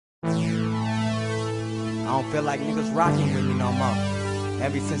don't feel like niggas rocking with me no more.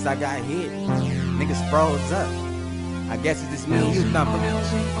 Ever since I got hit, niggas froze up. I guess it's just me and you thumping.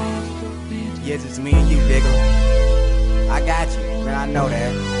 Yes, it's me and you, Diggler. I got you, man, I know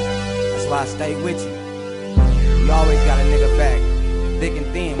that. That's why I stay with you. You always got a nigga back, thick and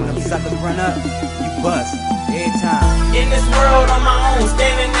thin. When them suckers run up, you bust every time. In this world on my own,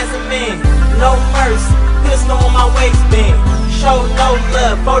 standing as a man. No mercy, pistol on my waistband. Show no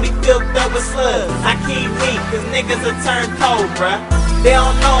love, 40 filled up with slugs. I keep weak, cause niggas will turn cold, bruh. They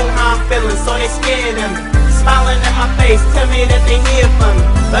don't know how I'm feeling, so they scared of me. Smiling in my face, tell me that they here for me.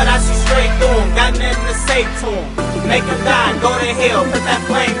 But I see straight through them, got nothing to say to them. Make them die, go to hell, put that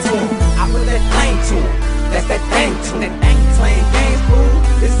flame to them. I put that flame to them, that's that thing to them. Playing games, fool,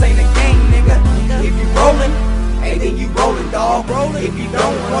 this ain't a game, nigga. If you rollin', hey then you rollin', dawg. If you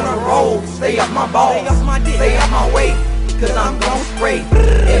don't wanna roll, stay up my balls, stay out my way, cause I'm gon' spray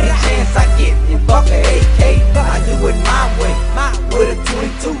every chance I get. And fuck a AK, I do it my way. With a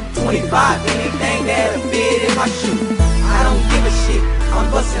 22, 25, anything that'll fit in my shoe. I don't give a shit, I'm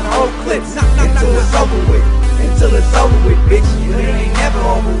busting whole clips until it's over with. Until it's over with, bitch, but it ain't never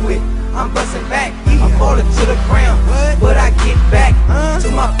over with. I'm busting back, I'm falling to the ground, but I get back to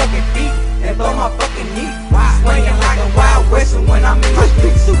my fucking feet and throw my fucking heat. Swinging like a Wild West when I'm in the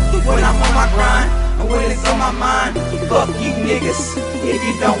streets, when I'm on my grind. And when it's on my mind, fuck you niggas if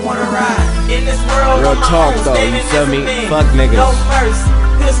you don't wanna ride. In this world, real talk though, you feel me? Fuck niggas. No mercy,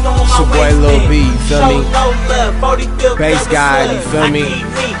 pistol on It's my your boy Lil B, you feel me? no love, 40 filled Bass up with guy, slugs. you feel me? I keep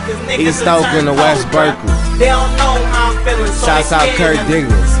weak, cause niggas East will Oakland turn to West cold, bruh. Berkeley. They don't know how I'm feeling, so Shouts they out scared Kurt of me.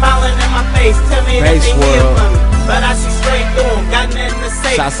 Diggler. Smiling in my face, tell me Bass that they here world. for me. But I see straight through them, got nothing to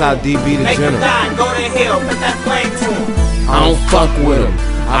say. Shouts to out 'em. DB the Make them General. die, go to hell, put that flame to them. I don't fuck with them,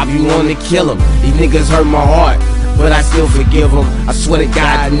 I be wanting to kill them. These niggas hurt my heart, but I still forgive them. I swear to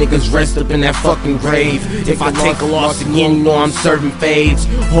God, niggas rest up in that fucking grave. If I take a loss again, you know I'm serving fades.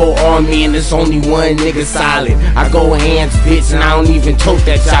 Whole army and there's only one nigga solid. I go hands, bitch, and I don't even tote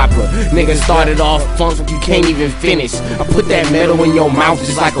that chopper. Niggas started off funk, you can't even finish. I put that metal in your mouth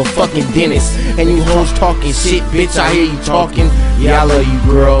just like a fucking dentist. And you hoes talking shit, bitch, I hear you talking. Yeah, I love you,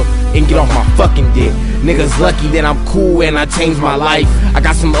 girl, and get off my fucking dick. Niggas lucky that I'm cool and I changed my life. I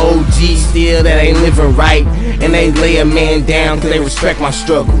got some OGs still that ain't living right, and they lay a man down cause they respect my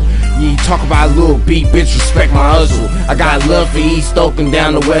struggle. Yeah, you talk about a little beat, bitch, respect my hustle. I got love for East Oakland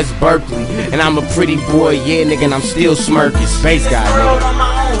down to West Berkeley, and I'm a pretty boy, yeah, nigga, and I'm still smirking. Space guy, In this world nigga. on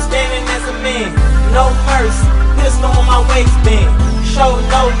my own, standing as a man. No mercy, pistol on my waistband. Show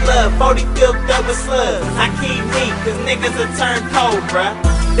no love, 40 filled up with slugs. I keep weak, cause niggas will turn cold, bruh.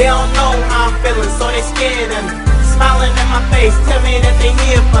 They don't know how I'm feeling, so they scared of me. Smiling in my face, tell me that they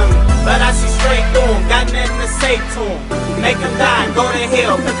here for me. But I see straight through them, got nothing to say to them. Make them die, go to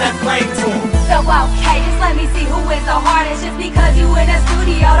hell, put that flame to them. So okay, just let me see who is the hardest. Just because you in the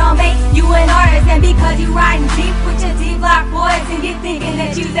studio don't make you an artist. And because you riding deep with your D-Block boys, and you thinking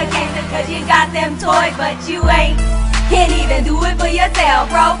that you's a gangster cause you got them toys, but you ain't. Can't even do it for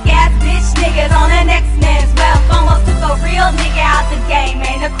yourself. Broke ass bitch niggas on the next man's wealth. Almost took a real nigga out the game.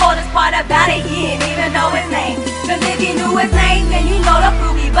 And the coldest part about it, he didn't even know his name. Cause if you knew his name, then you know the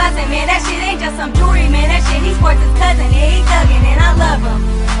fruit be buzzing. Man, that shit ain't just some jewelry, man. That shit, he sports his cousin. Yeah, he thuggin' and I love him.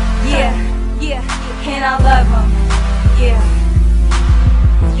 Yeah, and I love him. Yeah.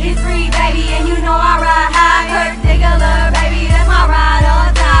 It's free, baby, and you know I ride high. Kurt Diggler, baby, that's my ride or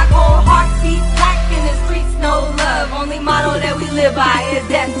die. Cold heart beat black in the streets, no love. Only motto that we live by is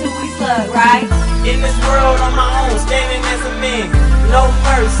death till we slug, right? In this world on my own, standing as a man. No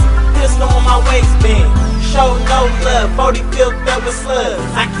mercy, pistol on my waistband. Show no love, 40 filled up with slugs.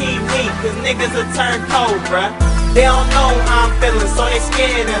 I keep weak, cause niggas will turn cold, bruh. They don't know how I'm feeling, so they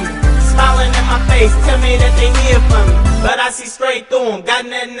scared of me. Smiling in my face, tell me that they here for me. But I see straight through them, got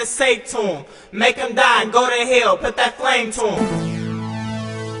nothing to say to them. Make them die, go to hell, put that flame to them.